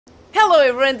Hello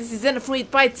everyone, this is Anna from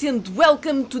Shiiieeettt and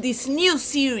welcome to this new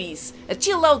series, a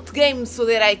chill out game so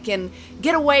that I can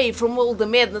get away from all the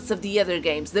madness of the other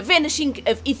games, the Vanishing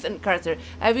of Ethan Carter.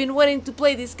 I've been wanting to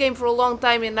play this game for a long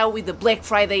time and now with the Black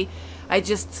Friday I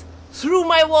just threw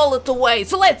my wallet away,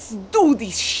 so let's do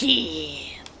this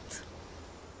shit!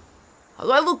 How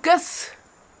do I look, Gus?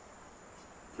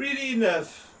 Pretty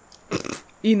enough.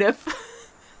 Enough.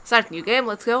 Start new game,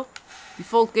 let's go.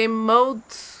 Default game mode.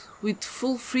 With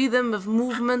full freedom of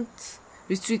movement,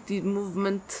 restricted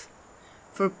movement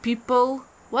for people,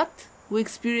 what? Who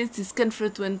experience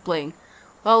discomfort when playing.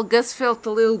 Well, Gus felt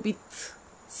a little bit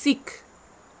sick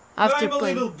after I'm a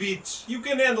playing. little bitch. You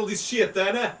can handle this shit,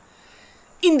 Anna.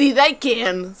 Indeed I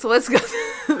can! So let's go.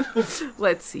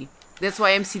 Let's see. That's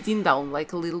why I'm sitting down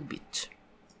like a little bitch.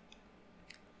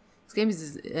 This game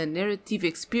is a narrative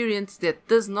experience that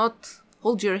does not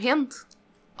hold your hand.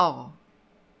 Oh.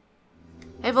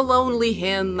 I have a lonely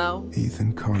hand now.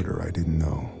 Ethan Carter, I didn't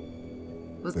know.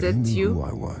 Was But that he knew you? who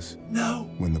I was.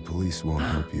 No. When the police won't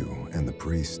help you and the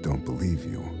priests don't believe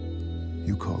you,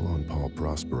 you call on Paul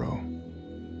Prospero.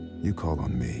 You call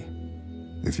on me.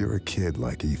 If you're a kid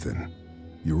like Ethan,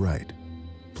 you're right.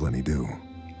 Plenty do.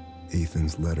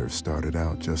 Ethan's letters started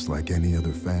out just like any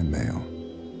other fan mail.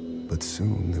 But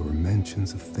soon there were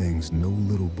mentions of things no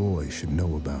little boy should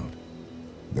know about.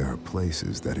 There are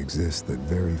places that exist that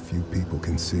very few people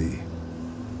can see.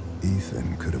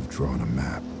 Ethan could have drawn a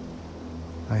map.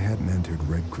 I hadn't entered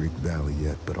Red Creek Valley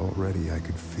yet, but already I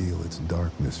could feel its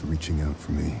darkness reaching out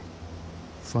for me.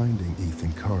 Finding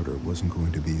Ethan Carter wasn't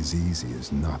going to be as easy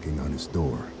as knocking on his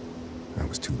door. I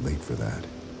was too late for that.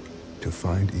 To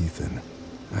find Ethan,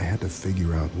 I had to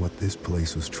figure out what this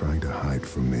place was trying to hide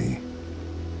from me.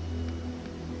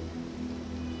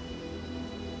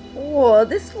 Oh,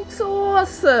 this looks so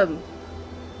awesome!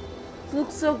 It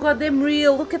looks so goddamn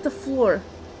real. Look at the floor.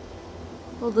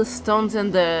 All the stones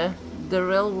and the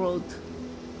railroad.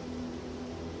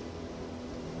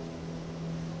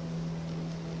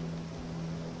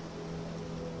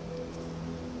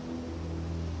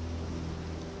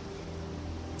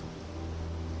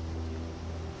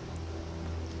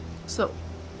 So,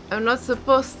 I'm not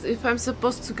supposed, if I'm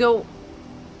supposed to go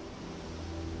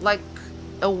like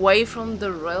away from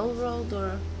the railroad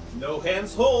or... No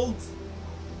hands hold.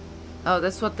 Oh,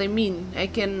 that's what they mean. I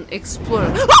can explore.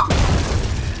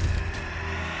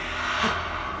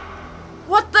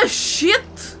 What the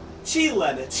shit? Chill,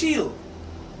 Anna, chill.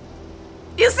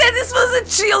 You said this was a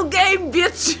chill game,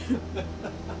 bitch!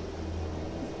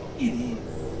 It is.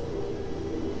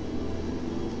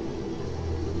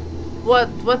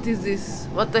 What is this?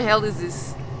 What the hell is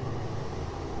this?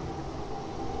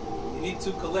 You need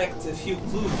to collect a few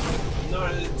clues in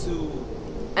order to...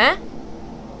 Huh?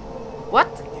 What?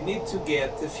 You need to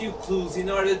get a few clues in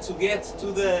order to get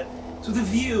to the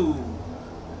view.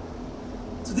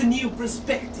 To the new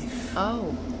perspective.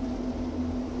 Oh.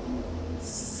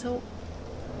 So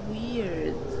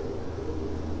weird.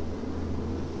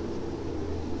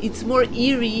 It's more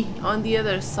eerie on the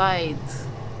other side.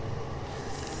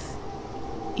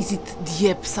 Is it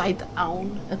the upside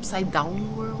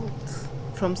down world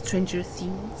from Stranger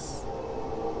Things?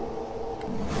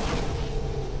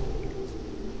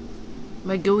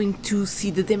 Am I going to see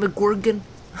the Demogorgon?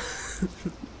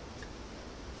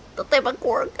 The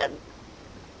Demogorgon!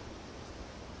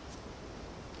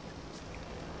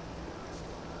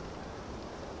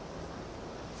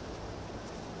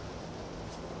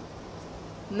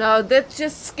 No, that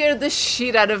just scared the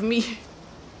shit out of me.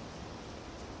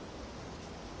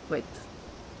 Wait.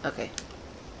 Okay.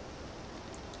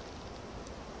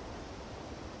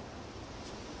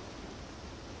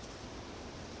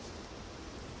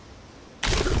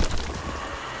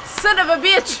 Son of a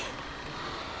bitch!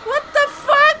 What the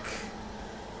fuck?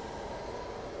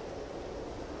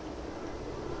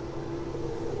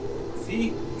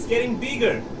 See? It's getting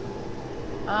bigger.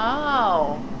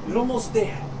 Oh. You're almost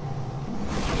there.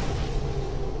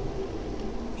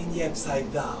 In the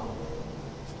upside down.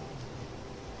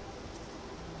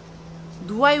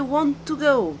 Do I want to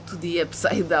go to the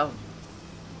upside down?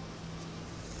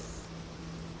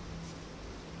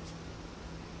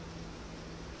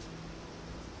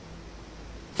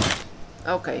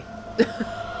 Okay.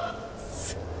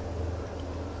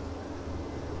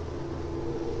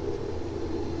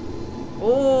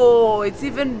 Oh, it's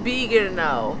even bigger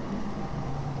now.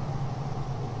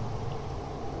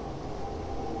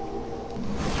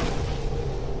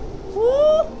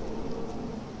 Woo!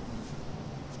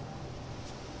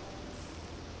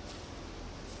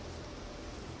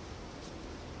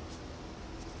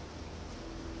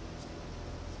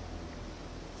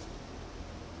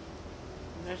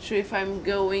 not sure if I'm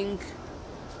going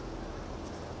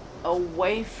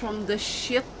away from the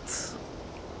shit.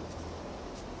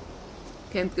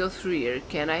 Can't go through here,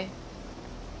 can I?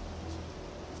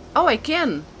 Oh, I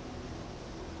can!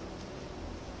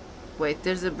 Wait,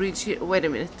 there's a bridge here. Wait a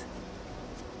minute.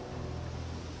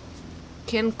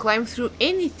 Can climb through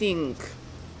anything.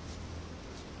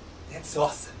 That's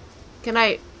awesome. Can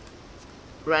I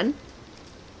run?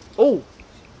 Oh!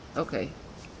 Okay.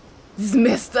 This is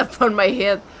messed up on my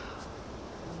head.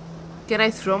 Can I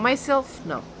throw myself?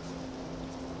 No.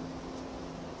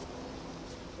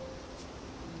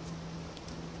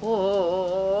 Oh!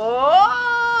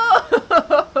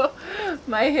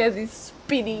 My head is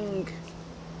spinning.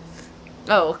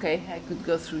 Oh, okay. I could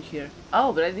go through here.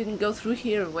 Oh, but I didn't go through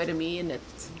here. Wait a minute.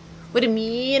 Wait a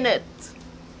minute.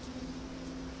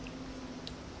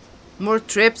 More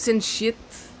traps and shit.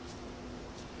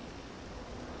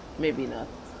 Maybe not.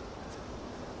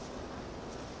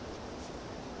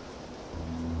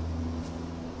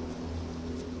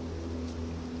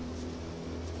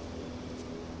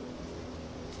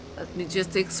 Let me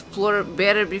just explore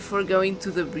better before going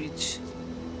to the bridge.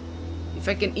 If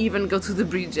I can even go to the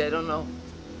bridge, I don't know.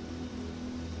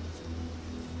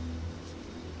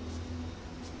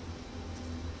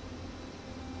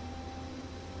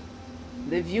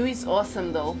 The view is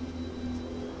awesome though.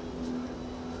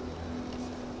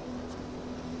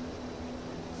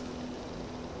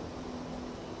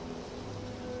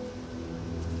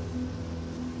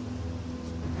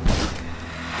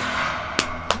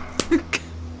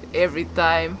 Every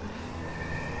time.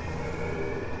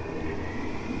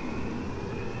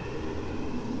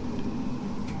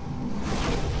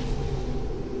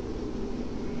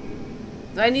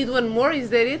 Do I need one more? Is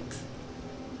that it?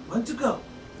 One to go.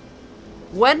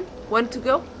 One? One to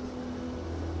go?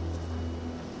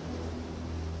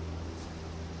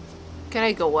 Can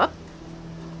I go up?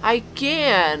 I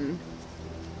can!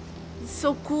 It's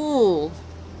so cool.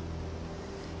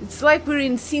 It's like we're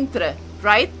in Sintra,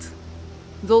 right?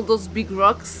 With all those big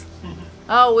rocks.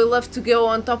 Oh, we love to go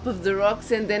on top of the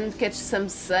rocks and then catch some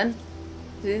sun.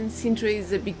 Then Sintra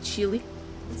is a bit chilly.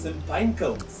 And some pine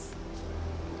cones.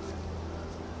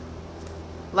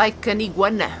 Like an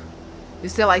iguana. You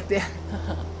say like that.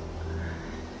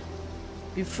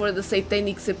 Before the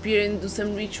satanics appear and do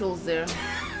some rituals there.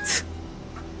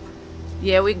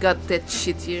 Yeah, we got that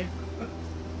shit here.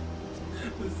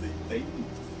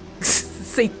 The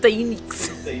Satanics.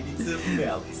 Satanics of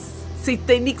Malice.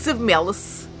 Satanics of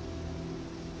Malice.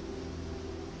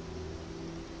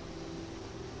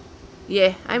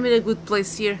 Yeah, I'm in a good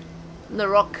place here. On the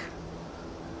rock.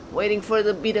 Waiting for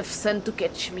the bit of sun to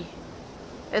catch me.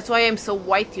 That's why I'm so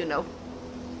white, you know.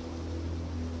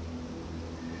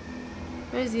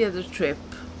 Where's the other trap?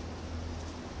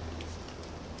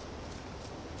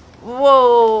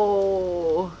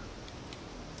 Whoa!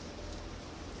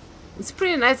 It's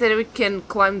pretty nice that we can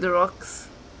climb the rocks.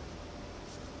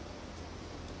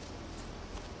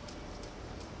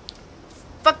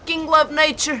 Fucking love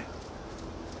nature!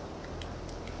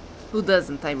 Who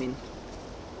doesn't, I mean?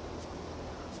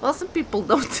 Well, some people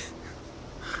don't.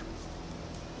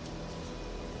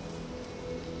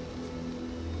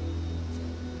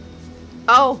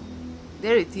 Oh!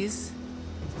 There it is.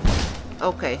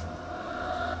 Okay.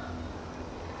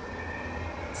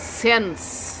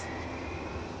 Sense.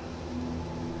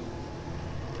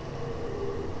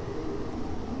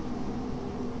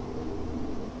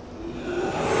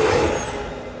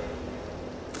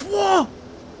 Whoa!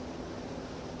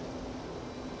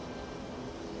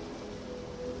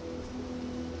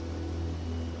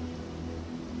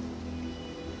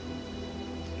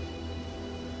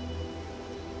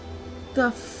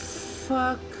 The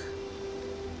fuck?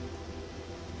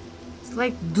 It's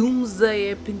like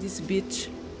doomsday up in this bitch.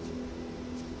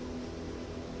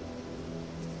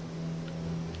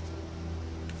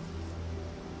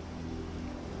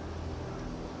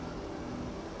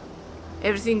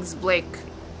 Everything's black.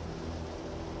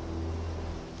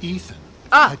 Ethan,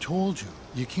 Ah! I told you,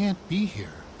 you can't be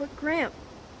here. But Gramp,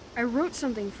 I wrote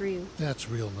something for you. That's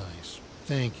real nice.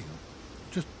 Thank you.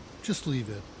 Just leave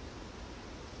it.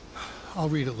 I'll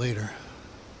read it later.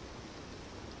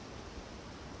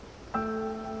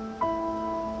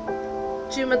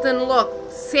 Achievement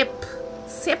unlocked. Sep.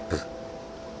 Sep.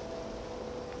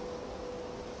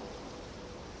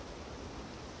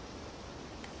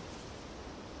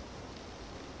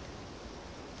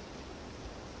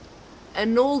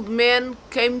 An old man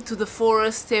came to the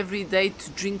forest every day to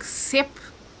drink sap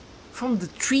from the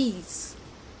trees.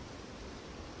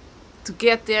 To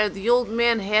get there, the old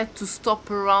man had to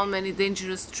stop around many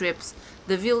dangerous traps.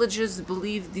 The villagers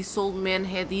believed this old man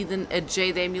had hidden a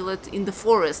jade amulet in the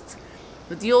forest.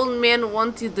 But the old man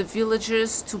wanted the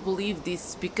villagers to believe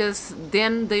this, because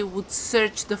then they would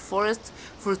search the forest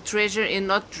for treasure and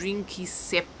not drink his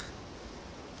sep.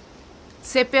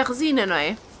 Sep é resina, não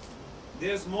é?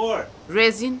 There's more.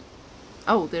 Resin.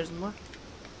 Oh, there's more.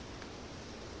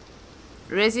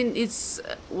 Resin is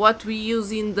what we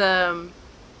use in the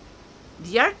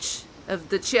arch of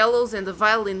the cellos and the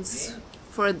violins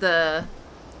for the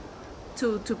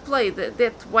to play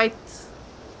that white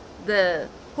the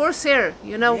horsehair,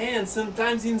 you know. Yeah, and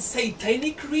sometimes in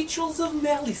satanic rituals of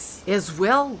malice. As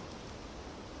well.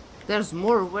 There's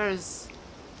more. Where's?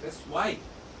 That's why.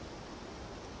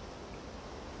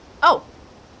 Oh.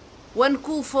 One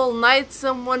cool fall night,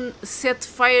 someone set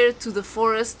fire to the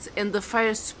forest and the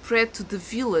fire spread to the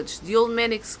village. The old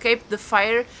man escaped the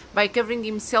fire by covering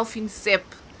himself in sap.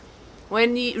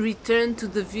 When he returned to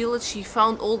the village, he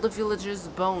found all the villagers'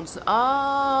 bones.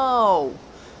 Oh!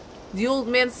 The old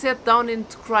man sat down and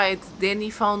cried. Then he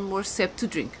found more sap to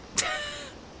drink.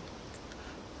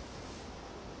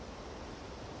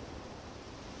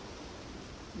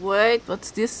 Wait,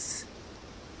 what's this?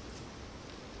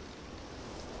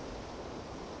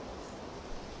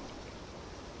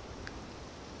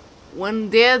 One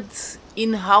dead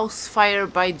in house fire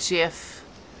by Jeff.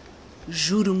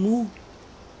 Jurmu.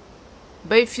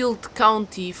 Bayfield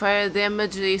County, fire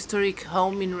damaged a historic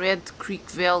home in Red Creek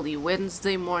Valley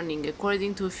Wednesday morning,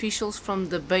 according to officials from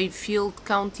the Bayfield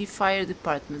County Fire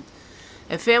Department.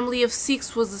 A family of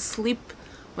 6 was asleep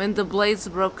when the blaze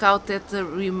broke out at the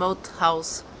remote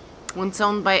house, once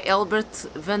owned by Albert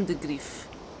Vandegrift,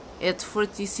 at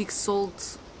 46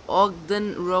 Old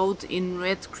Ogden Road in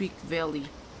Red Creek Valley.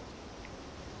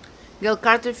 Gail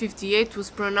Carter, 58, was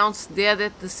pronounced dead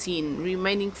at the scene.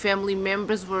 Remaining family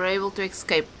members were able to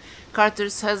escape.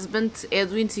 Carter's husband,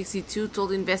 Edwin, 62,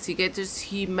 told investigators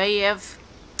he may have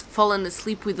fallen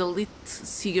asleep with a lit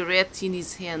cigarette in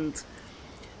his hand.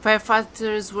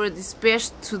 Firefighters were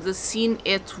dispatched to the scene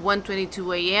at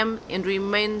 1:22 a.m. and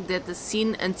remained at the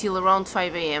scene until around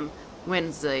 5 a.m.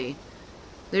 Wednesday.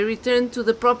 They returned to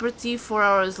the property 4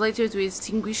 hours later to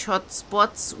extinguish hot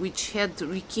spots which had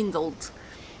rekindled.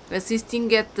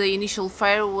 Assisting at the initial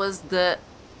fire was the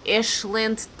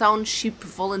Ashland Township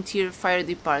Volunteer Fire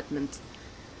Department.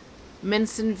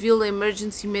 Mansonville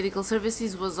Emergency Medical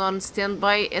Services was on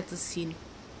standby at the scene.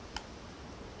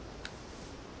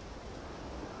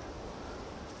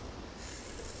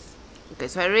 Okay,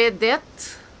 so I read that.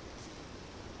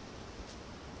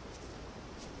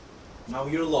 Now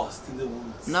you're lost in the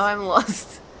woods. Now I'm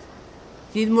lost.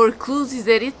 Need more clues, is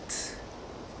that it?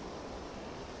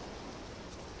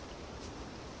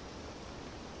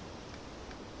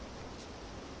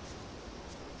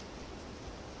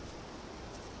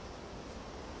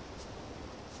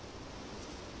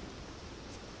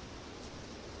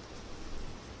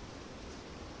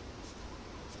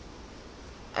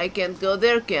 I can't go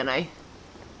there, can I?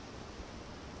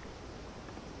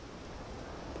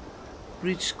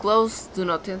 Reach close, do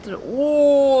not enter.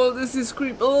 Oh, this is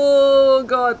creepy. Oh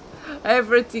god, I have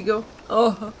vertigo.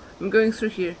 Oh, I'm going through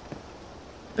here.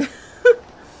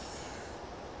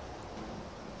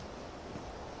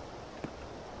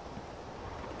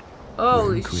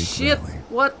 Holy shit, Valley.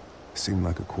 what? Seemed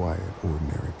like a quiet,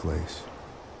 ordinary place.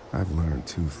 I've learned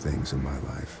 2 things in my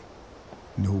life.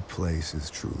 No place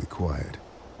is truly quiet,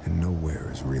 and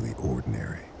nowhere is really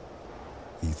ordinary.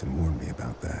 Ethan warned me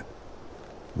about that.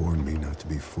 Warned me not to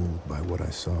be fooled by what I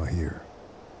saw here.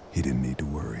 He didn't need to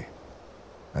worry.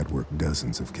 I'd worked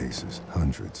dozens of cases,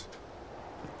 hundreds.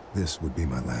 This would be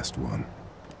my last one.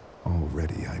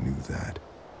 Already I knew that.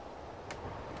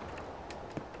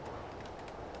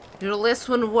 Your last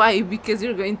one, why? Because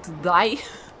you're going to die?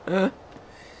 The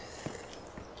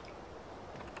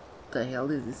hell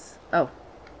is this? Oh.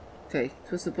 Okay,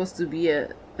 it was supposed to be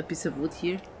a piece of wood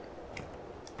here.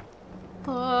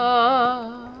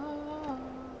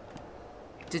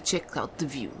 To check out the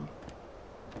view.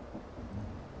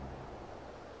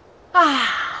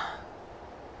 Ah,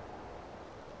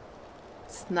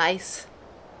 it's nice.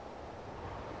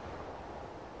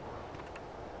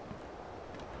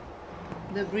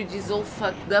 The bridge is all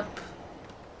fucked up.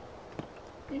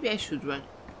 Maybe I should run.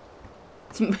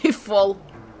 It may fall.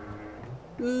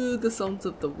 Ooh, the sounds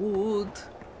of the wood.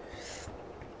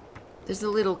 There's a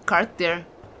little cart there.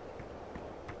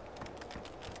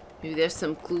 Maybe there's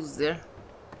some clues there.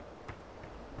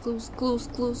 Clues, clues,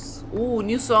 clues. Ooh,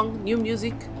 new song, new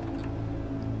music.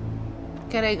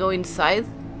 Can I go inside?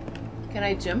 Can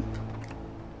I jump?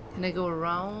 Can I go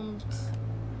around?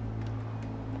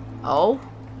 Oh.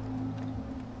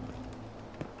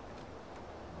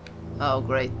 Oh,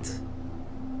 great.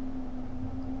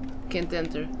 Can't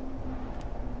enter.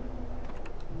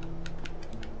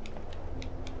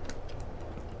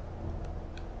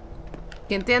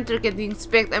 Can't enter, can't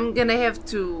inspect. I'm gonna have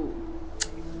to...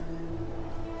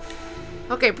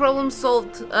 Okay, problem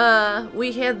solved.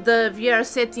 We had the VR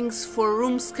settings for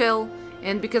room scale,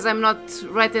 and because I'm not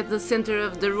right at the center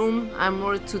of the room, I'm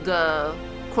more to the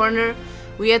corner,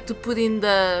 we had to put in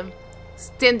the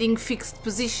standing fixed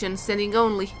position, standing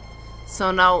only.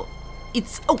 So now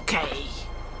it's okay.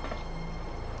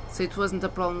 So it wasn't a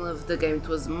problem of the game, it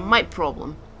was my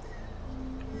problem.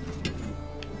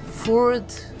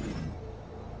 Forward,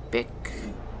 back.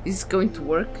 Is this going to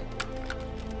work?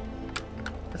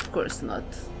 Of course not.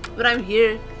 But I'm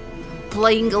here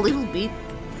playing a little bit.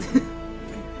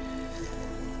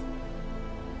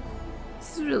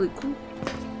 This is really cool.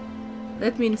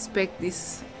 Let me inspect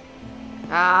this.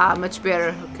 Ah, much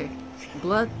better. Okay.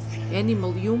 Blood,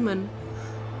 animal, human.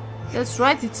 That's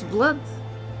right, it's blood.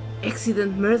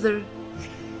 Accident, murder.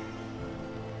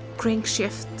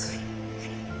 Crankshaft.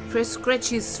 Fresh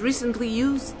scratches recently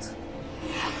used.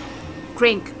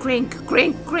 Crank, crank,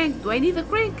 crank, crank. Do I need a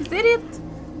crank? Is that it?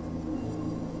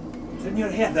 Turn your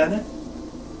head, Anna.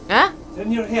 Huh?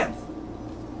 Turn your head.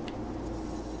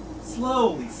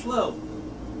 Slowly, slow.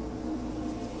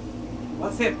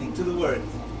 What's happening to the word?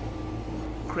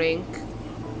 Crank.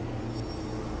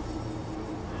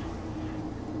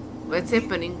 What's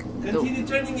happening? Continue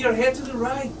turning your head to the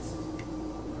right.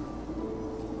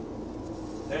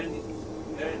 Turn it.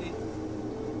 Turn it.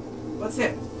 What's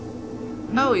that?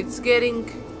 Oh, it's getting...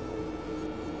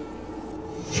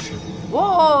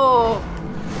 Whoa!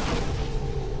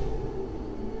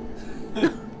 Do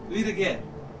it again.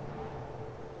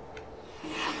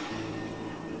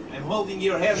 I'm holding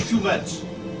your hand too much.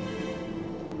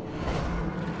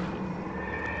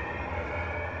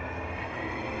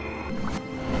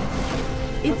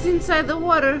 It's inside the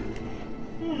water.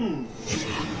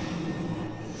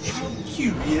 How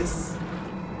curious.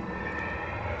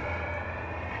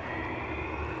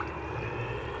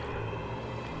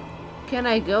 Can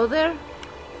I go there?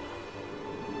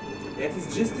 That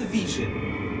is just a vision.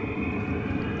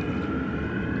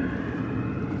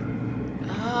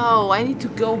 Oh, I need to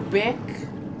go back.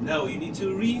 No, you need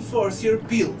to reinforce your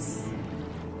pills.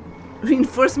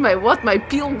 Reinforce my what? My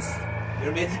pills?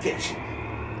 Your medication.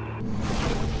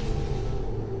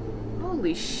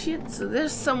 Holy shit, so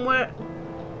there's somewhere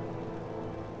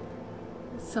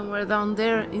down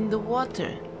there in the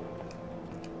water.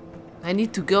 I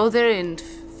need to go there and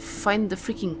find the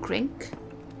freaking crank.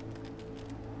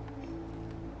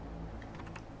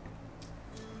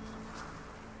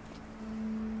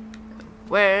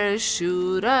 Where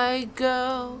should I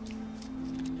go?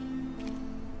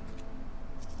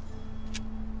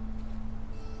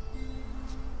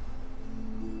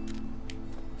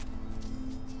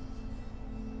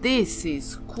 This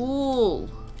is cool.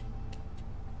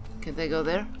 Can't I go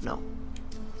there? No.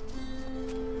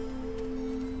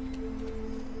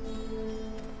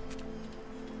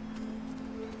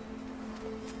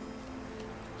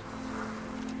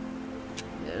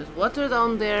 There's water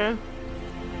down there.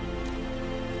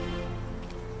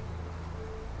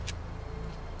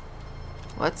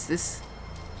 What's this?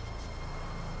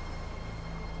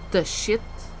 The shit?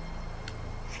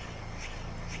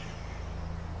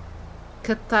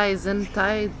 Cut ties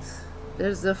untied.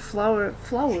 There's a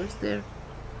flowers there.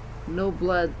 No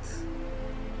blood.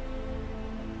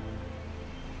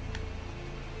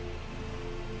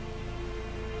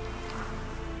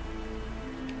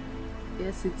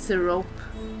 Yes, it's a rope.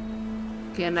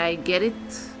 Can I get it?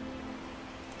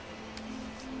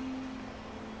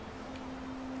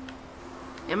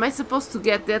 Am I supposed to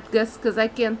get that, Gus? Because I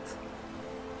can't.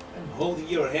 I'm holding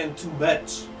your hand too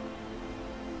much.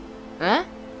 Huh?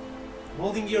 I'm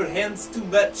holding your hands too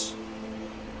much.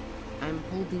 I'm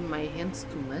holding my hands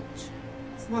too much.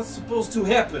 It's not supposed to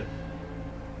happen.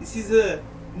 This is a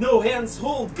no hands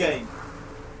hold game.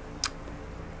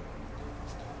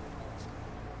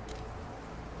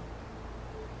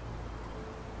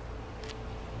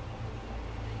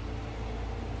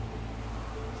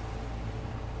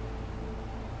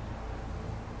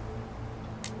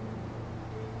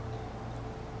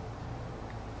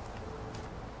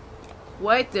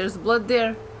 Wait, there's blood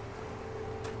there.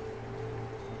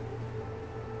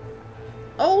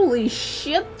 Holy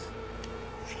shit!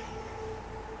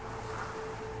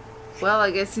 Well, I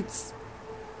guess it's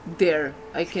there.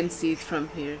 I can see it from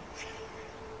here.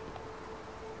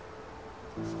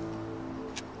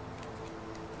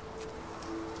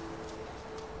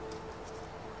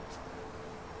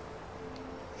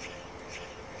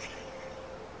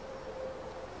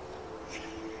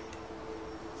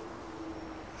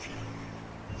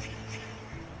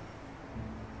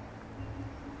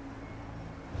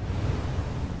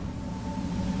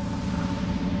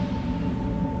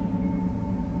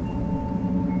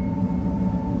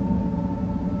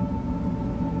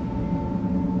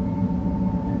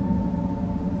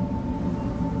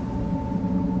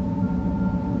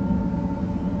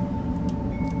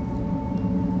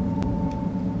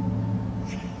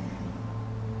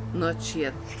 Not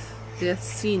yet. Death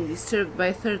scene disturbed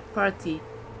by third party.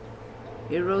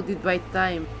 Eroded by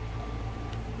time.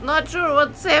 Not sure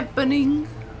what's happening.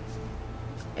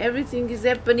 Everything is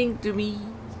happening to me.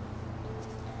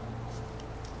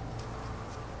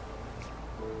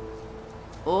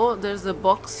 Oh, there's a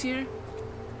box here.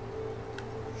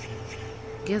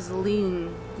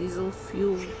 Gasoline, diesel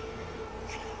fuel.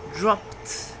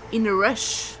 Dropped in a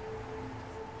rush.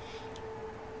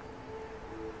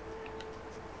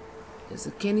 There's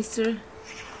a canister.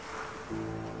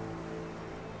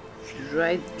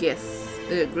 Dried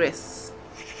grass.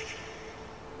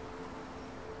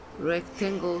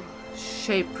 Rectangle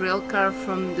shaped rail car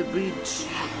from the bridge.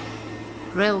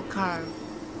 Rail car.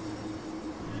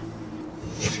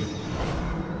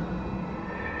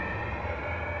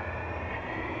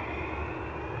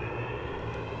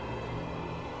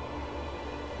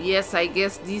 Yes, I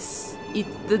guess this is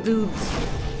the dude.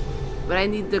 But I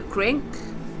need the crank.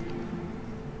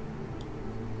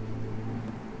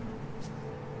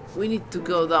 We need to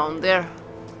go down there.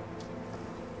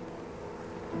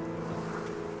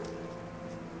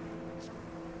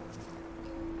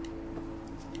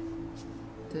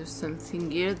 There's something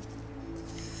here.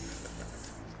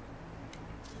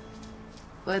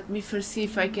 Let me first see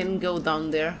if I can go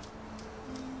down there.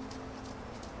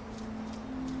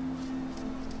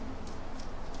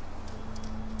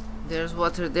 There's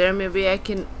water there. Maybe I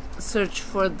can search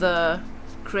for the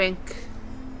crank.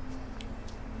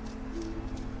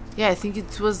 Yeah, I think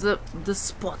it was the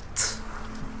spot.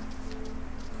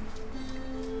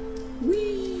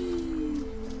 Whee!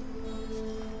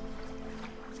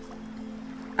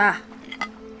 Ah.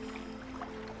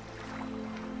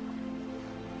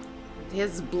 It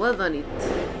has blood on it.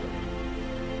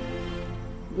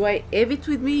 Do I have it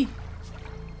with me?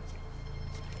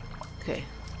 Okay.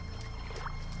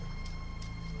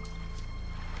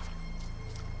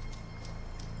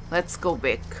 Let's go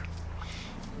back.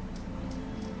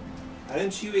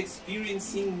 Aren't you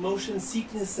experiencing motion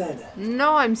sickness, Anna?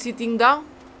 No, I'm sitting down.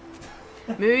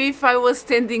 Maybe if I was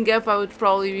standing up, I would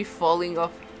probably be falling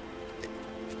off.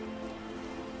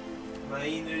 My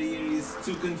inner ear is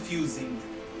too confusing.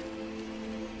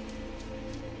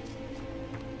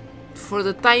 For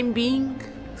the time being.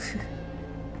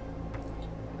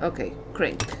 Okay,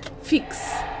 crank. Fix.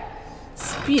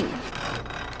 Spin.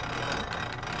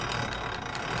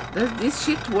 Does this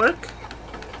shit work?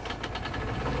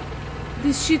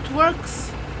 This shit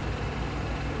works.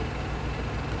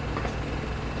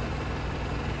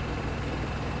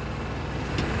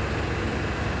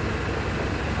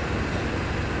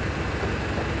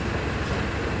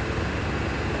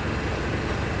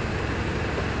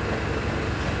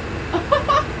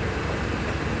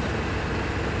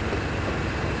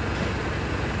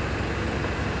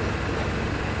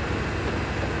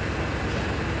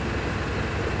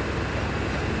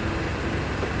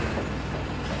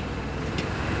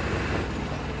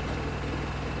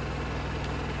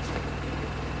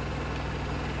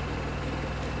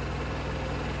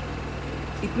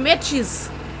 It matches.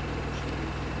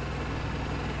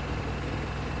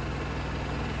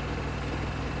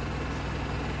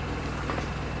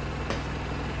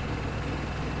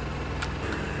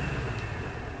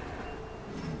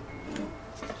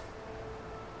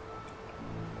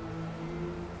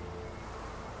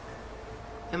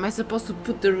 Am I supposed to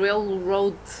put the rail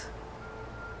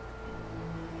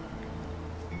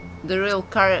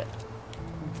car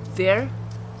there?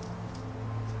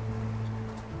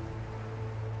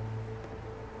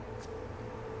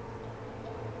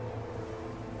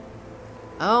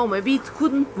 Oh, maybe it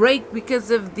couldn't break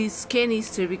because of this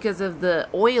canister, because of the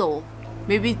oil.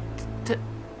 Maybe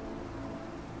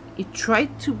it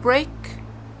tried to break.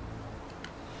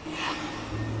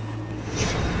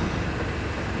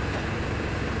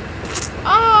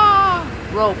 Ah,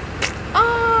 rope.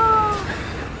 Ah.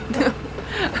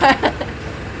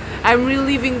 I'm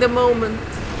reliving the moment.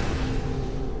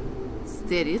 Is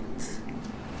that it?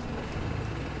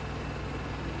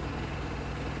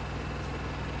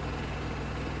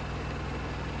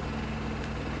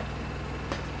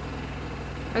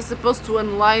 I'm supposed to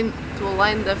align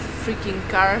the freaking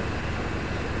car.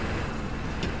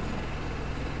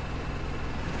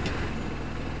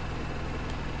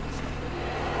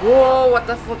 Whoa, what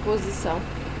the fuck was this sound?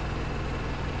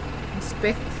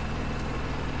 Inspect.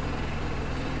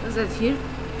 Was that here?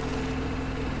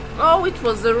 Oh, it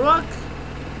was a rock.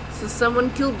 So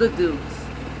someone killed the dude.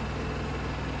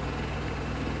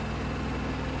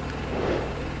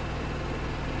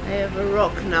 I have a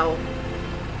rock now.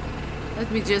 Let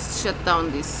me just shut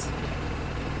down this.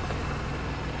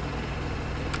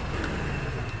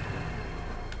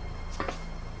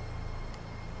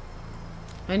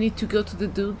 I need to go to the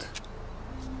dude.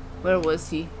 Where was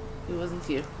he? He wasn't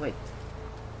here. Wait.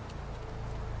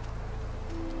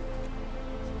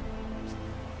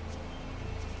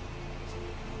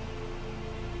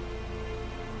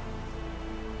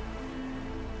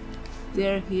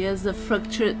 There, he has a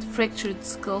fractured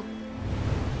skull.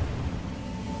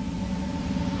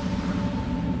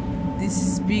 This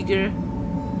is bigger.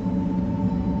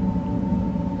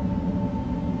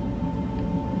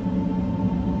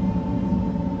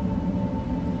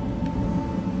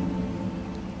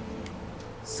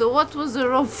 So what was the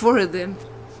rope for then?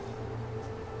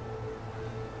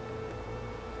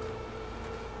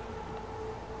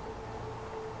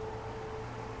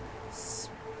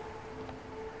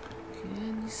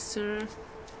 Canister.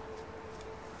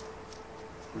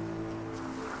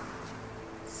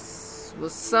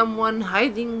 Was someone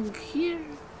hiding here?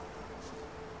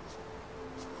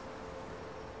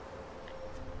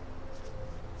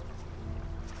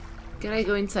 Can I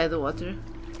go inside the water?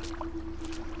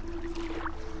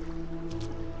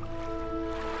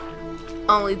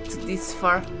 Only to this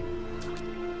far.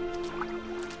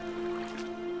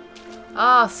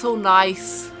 Ah, so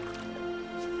nice.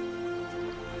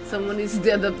 Someone is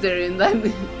dead up there and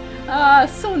I'm... Ah,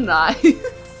 so nice.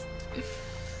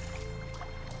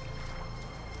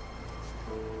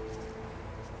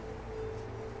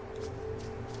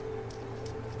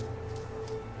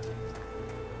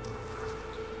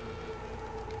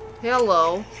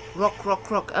 Hello. Rock,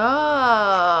 rock, rock.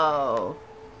 Oh.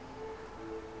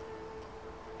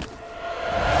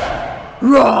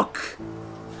 Rock!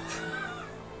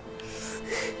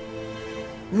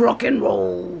 Rock and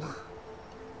roll!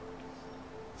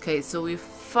 Okay, so we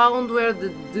found where the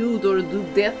dude or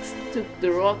dudette took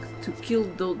the rock to kill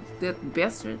that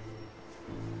bastard.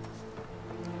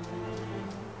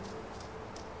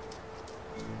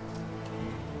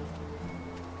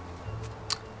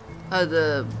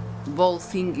 The ball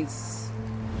thing is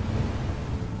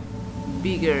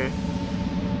bigger.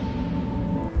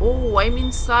 Oh, I'm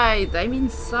inside. I'm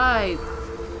inside.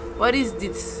 What is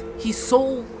this? His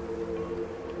soul?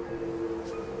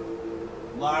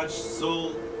 Large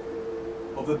soul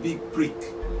of a big prick.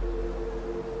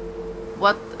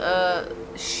 What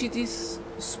shit is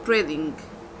spreading?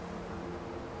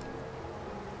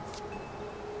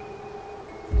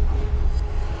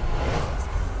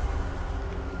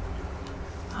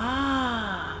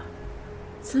 Ah,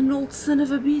 it's an old son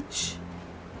of a bitch.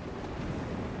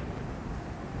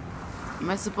 Am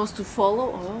I supposed to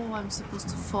follow? Oh, I'm supposed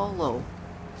to follow.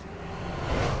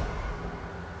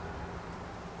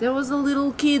 There was a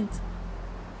little kid.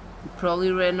 He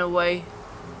probably ran away.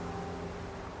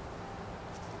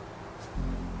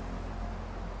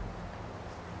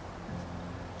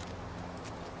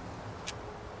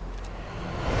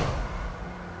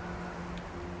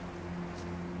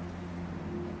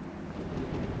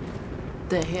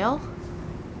 The hell?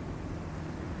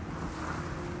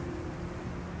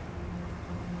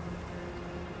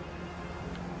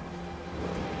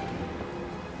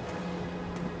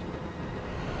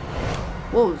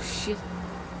 Oh shit.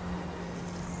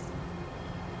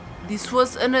 This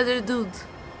was another dude.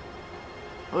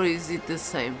 Or is it the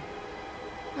same?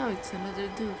 No, it's another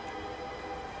dude.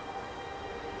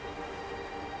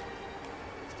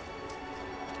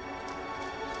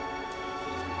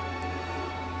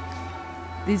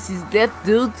 This is that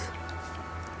dude.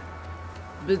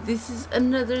 But this is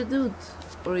another dude.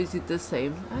 Or is it the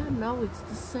same? I don't know, it's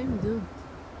the same dude.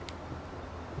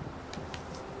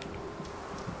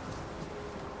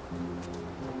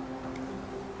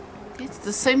 It's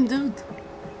the same dude.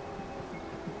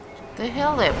 The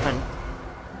hell happened?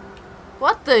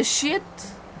 What the shit?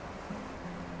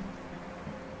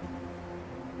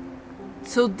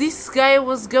 So this guy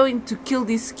was going to kill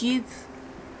this kid,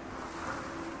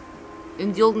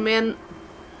 and the old man,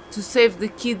 to save the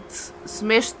kid,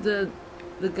 smashed the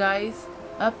guys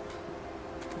up.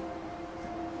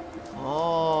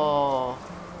 Oh.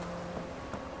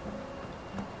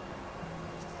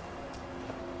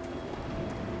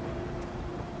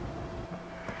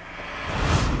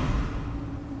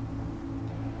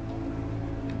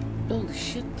 Holy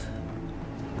shit.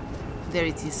 There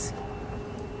it is.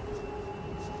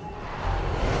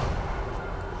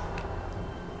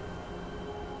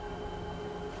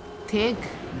 Tag.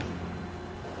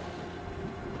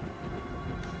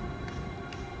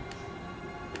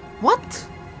 What?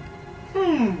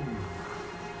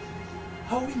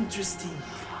 How interesting.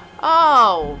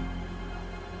 Oh.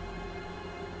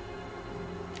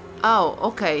 Oh,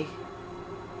 okay.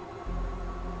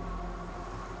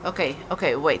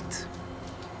 Okay, wait.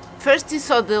 First you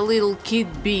saw the little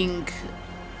kid being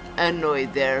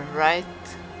annoyed there, right?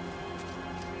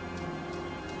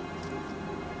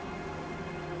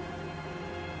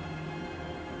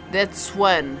 That's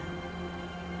one.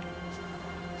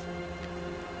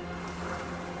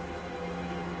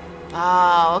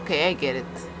 Ah, okay, I get it.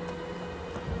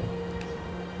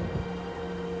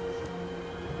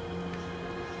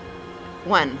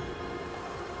 One.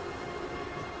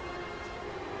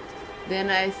 Then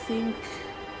I think...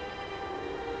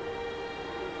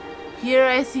 Here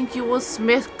I think he was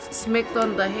smacked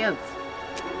on the head.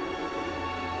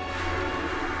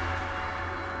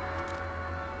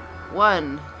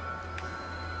 One.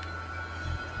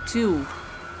 Two.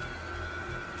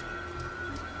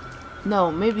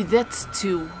 No, maybe that's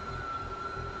two.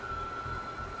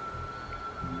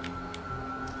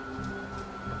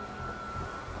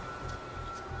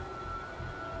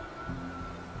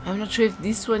 I'm not sure if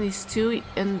this one is two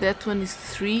and that one is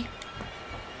three.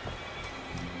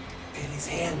 Look at his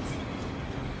hand.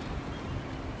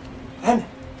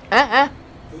 Anna!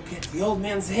 Look at the old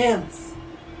man's hands.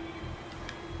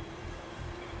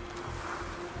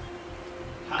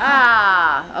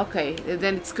 Ah, okay,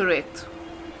 then it's correct.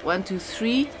 1, 2,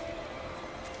 3.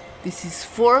 This is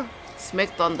 4.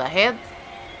 Smacked on the head.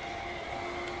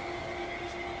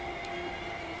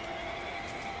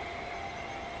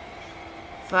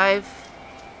 Five.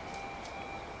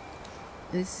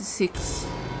 This is 6.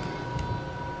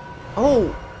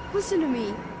 Oh! Listen to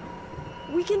me.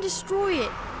 We can destroy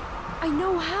it. I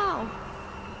know how.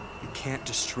 You can't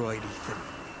destroy it, Ethan.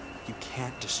 You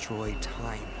can't destroy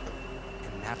time.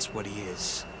 And that's what he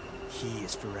is. He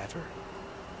is forever.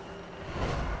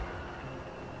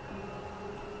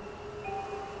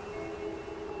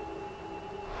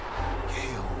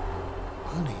 Gail,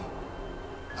 honey,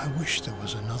 I wish there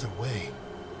was another way.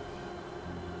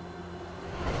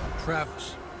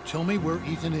 Travis, tell me where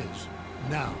Ethan is,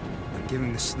 now. I'm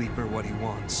giving the sleeper what he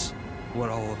wants, what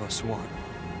all of us want.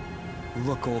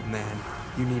 Look, old man,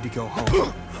 you need to go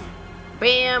home.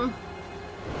 Bam!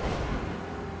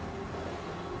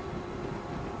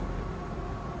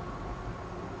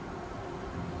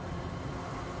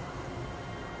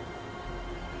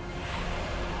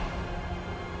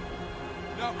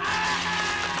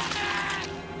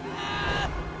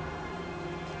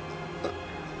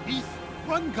 Ethan,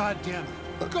 run, goddammit!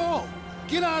 Go!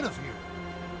 Get out of here!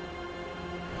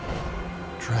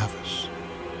 Travis,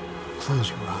 close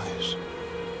your eyes.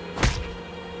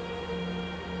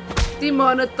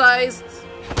 Demonetized.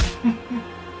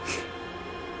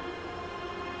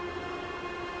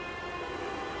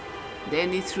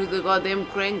 Then he threw the goddamn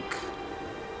crank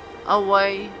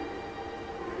away.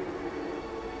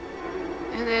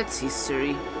 And that's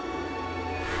history.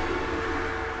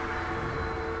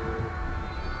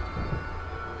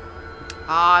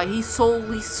 Ah, his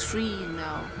soul is free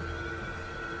now.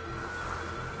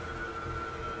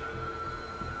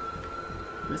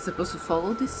 Am I supposed to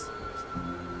follow this?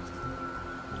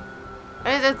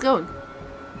 Where is that going?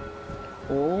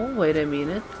 Oh, wait a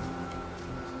minute.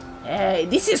 Hey,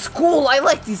 this is cool! I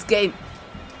like this game!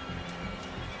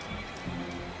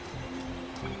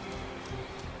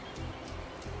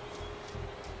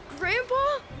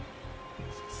 Grandpa?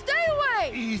 Stay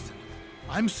away! Ethan,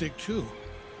 I'm sick too.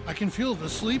 I can feel the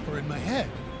sleeper in my head.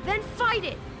 Then fight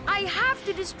it! I have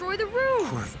to destroy the room!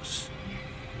 Corvus,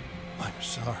 I'm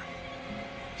sorry.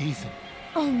 Ethan.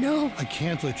 Oh no! I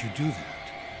can't let you do that.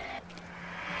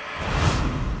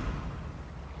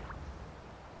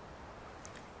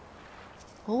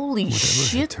 Holy Whatever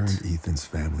shit! had turned Ethan's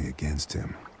family against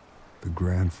him, the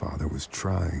grandfather was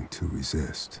trying to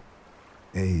resist.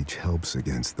 Age helps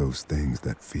against those things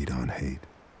that feed on hate.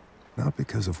 Not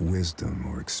because of wisdom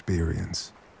or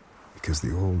experience, because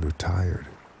the old are tired.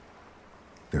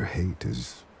 Their hate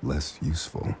is less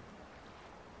useful.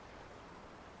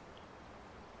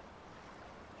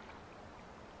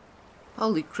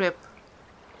 Holy crap.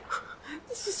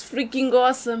 This is freaking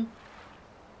awesome.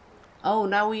 Oh,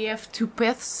 now we have 2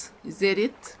 paths. Is that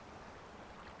it?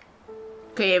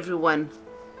 Okay, everyone.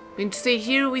 I'm going to stay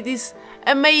here with this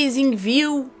amazing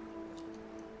view.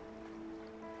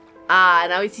 Ah,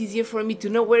 now it's easier for me to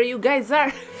know where you guys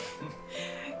are.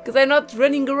 Because I'm not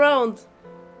running around.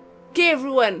 Okay,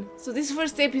 everyone. So this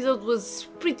first episode was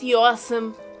pretty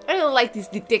awesome. I really like this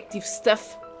detective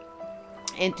stuff.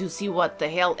 And to see what the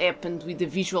hell happened with the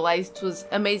visualized was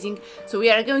amazing. So we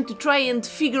are going to try and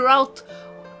figure out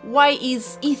why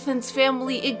is Ethan's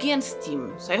family against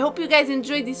him. So I hope you guys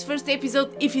enjoyed this first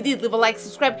episode. If you did, leave a like,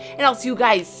 subscribe, and I'll see you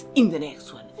guys in the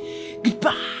next one.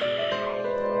 Goodbye!